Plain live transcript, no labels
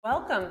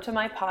Welcome to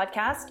my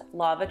podcast,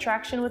 Law of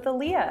Attraction with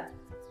Aaliyah,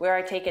 where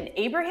I take an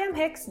Abraham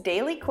Hicks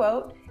daily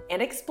quote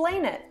and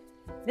explain it.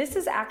 This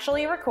is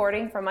actually a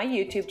recording from my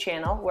YouTube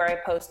channel where I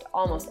post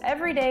almost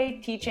every day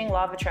teaching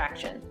Law of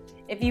Attraction.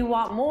 If you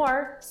want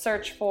more,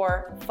 search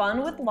for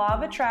Fun with Law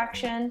of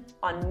Attraction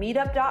on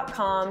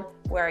meetup.com,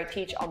 where I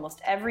teach almost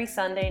every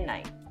Sunday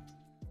night.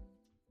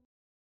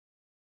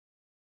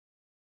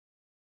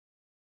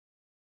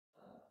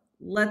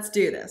 Let's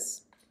do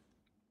this.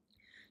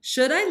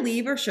 Should I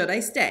leave or should I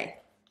stay?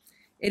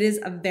 It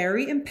is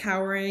very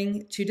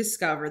empowering to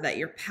discover that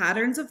your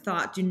patterns of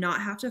thought do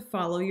not have to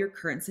follow your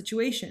current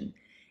situation,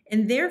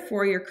 and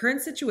therefore your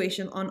current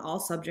situation on all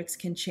subjects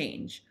can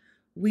change.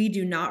 We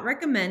do not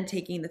recommend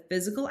taking the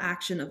physical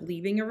action of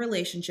leaving a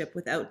relationship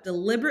without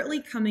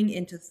deliberately coming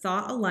into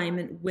thought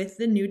alignment with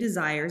the new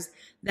desires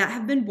that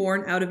have been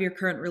born out of your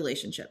current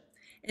relationship.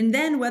 And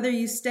then whether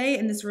you stay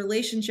in this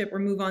relationship or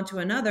move on to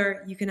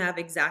another, you can have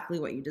exactly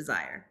what you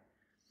desire.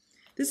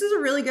 This is a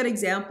really good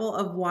example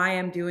of why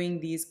I'm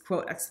doing these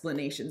quote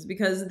explanations,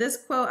 because this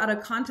quote out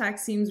of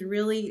context seems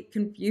really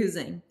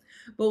confusing.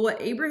 But what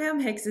Abraham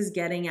Hicks is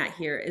getting at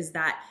here is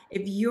that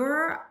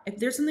if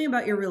there's something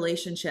about your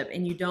relationship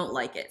and you don't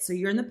like it, so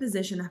you're in the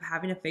position of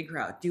having to figure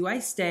out, do I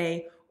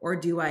stay or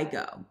do I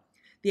go?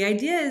 The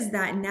idea is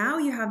that now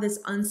you have this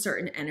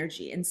uncertain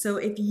energy. And so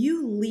if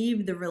you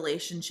leave the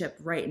relationship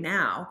right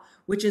now,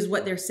 which is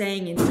what they're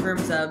saying in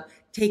terms of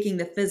taking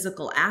the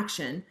physical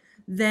action,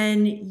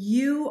 then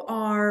you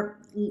are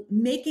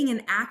making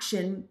an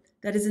action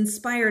that is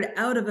inspired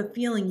out of a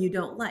feeling you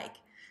don't like.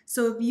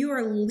 So if you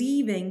are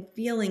leaving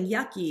feeling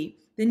yucky,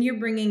 then you're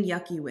bringing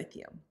yucky with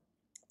you.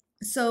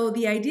 So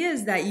the idea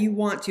is that you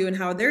want to, and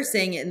how they're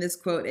saying it in this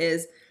quote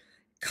is,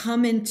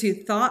 come into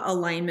thought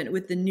alignment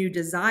with the new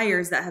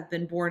desires that have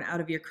been born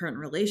out of your current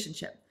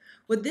relationship.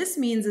 What this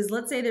means is,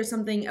 let's say there's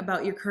something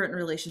about your current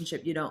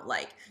relationship you don't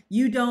like.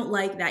 You don't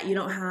like that you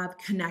don't have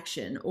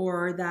connection,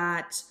 or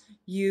that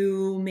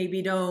you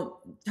maybe don't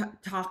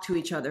talk to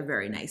each other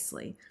very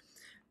nicely.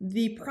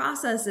 The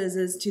process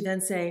is to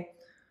then say,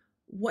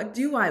 what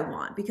do I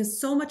want? Because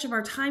so much of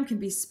our time can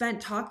be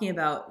spent talking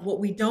about what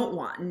we don't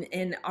want,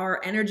 and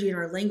our energy and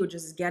our language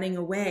is getting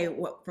away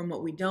from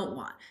what we don't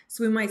want.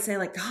 So we might say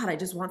like, God, I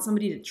just want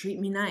somebody to treat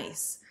me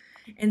nice.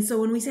 And so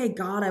when we say,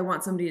 God, I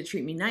want somebody to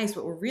treat me nice,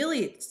 what we're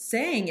really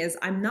saying is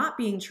I'm not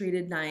being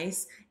treated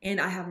nice,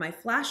 and I have my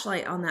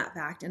flashlight on that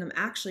fact, and I'm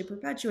actually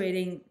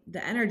perpetuating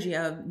the energy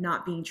of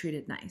not being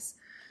treated nice.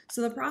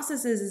 So the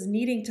process is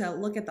needing to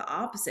look at the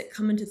opposite,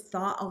 come into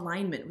thought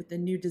alignment with the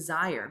new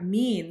desire,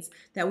 means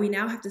that we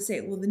now have to say,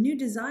 well, the new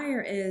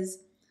desire is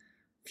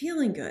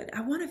feeling good.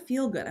 I want to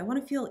feel good. I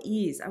want to feel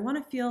ease. I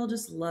want to feel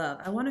just love.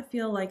 I want to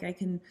feel like I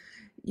can,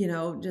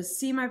 just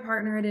see my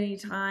partner at any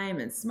time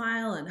and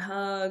smile and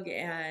hug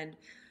and,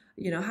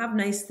 have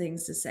nice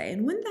things to say.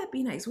 And wouldn't that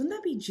be nice? Wouldn't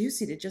that be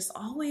juicy to just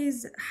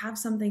always have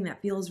something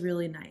that feels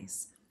really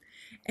nice?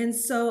 And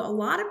so a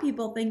lot of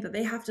people think that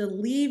they have to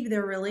leave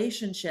their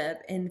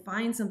relationship and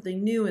find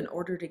something new in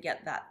order to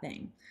get that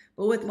thing.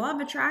 But with Law of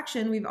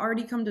Attraction, we've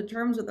already come to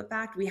terms with the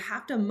fact we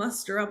have to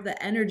muster up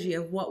the energy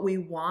of what we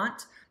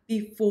want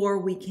before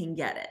we can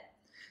get it.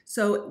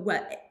 So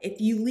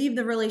if you leave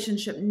the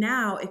relationship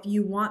now, if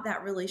you want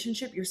that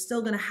relationship, you're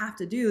still going to have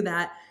to do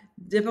that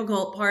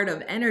difficult part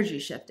of energy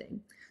shifting.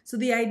 So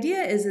the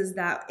idea is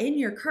that in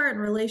your current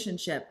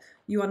relationship,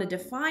 you want to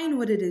define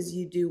what it is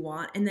you do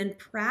want, and then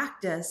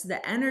practice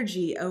the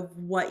energy of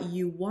what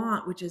you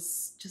want, which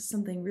is just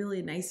something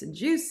really nice and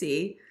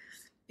juicy,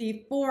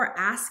 before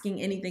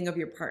asking anything of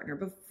your partner,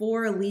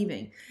 before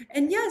leaving.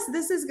 And yes,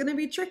 this is going to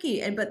be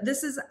tricky, but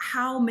this is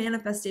how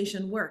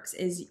manifestation works,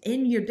 is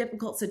in your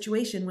difficult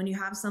situation, when you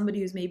have somebody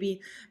who's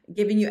maybe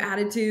giving you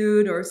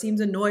attitude or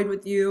seems annoyed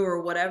with you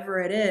or whatever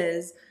it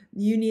is,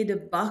 you need to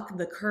buck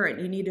the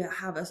current. You need to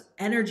have an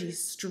energy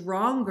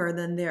stronger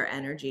than their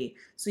energy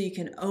so you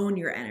can own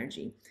your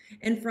energy.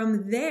 And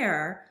from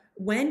there,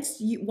 once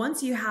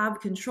you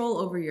have control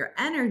over your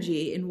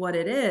energy and what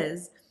it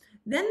is,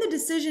 then the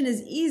decision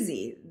is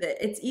easy.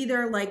 That it's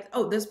either like,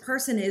 oh, this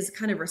person is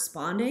kind of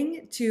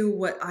responding to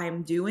what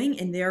I'm doing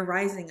and they're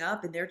rising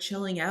up and they're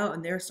chilling out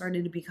and they're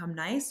starting to become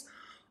nice.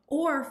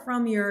 Or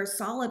from your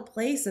solid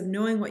place of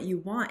knowing what you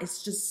want,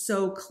 it's just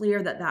so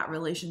clear that that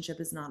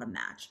relationship is not a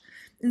match.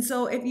 And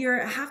so if you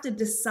have to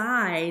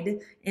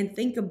decide and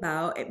think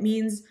about, it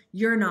means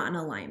you're not in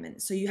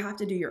alignment. So you have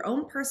to do your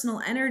own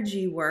personal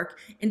energy work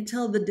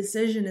until the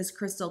decision is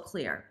crystal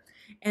clear.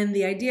 And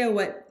the idea,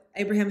 what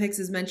Abraham Hicks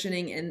is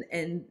mentioning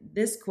in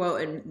this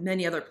quote and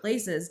many other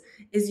places,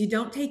 is you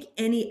don't take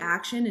any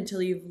action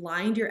until you've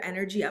lined your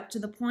energy up to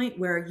the point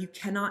where you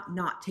cannot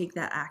not take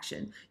that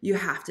action. You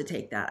have to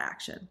take that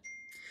action.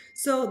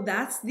 So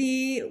that's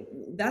the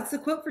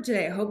quote for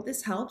today. I hope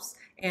this helps,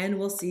 and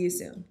we'll see you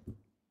soon.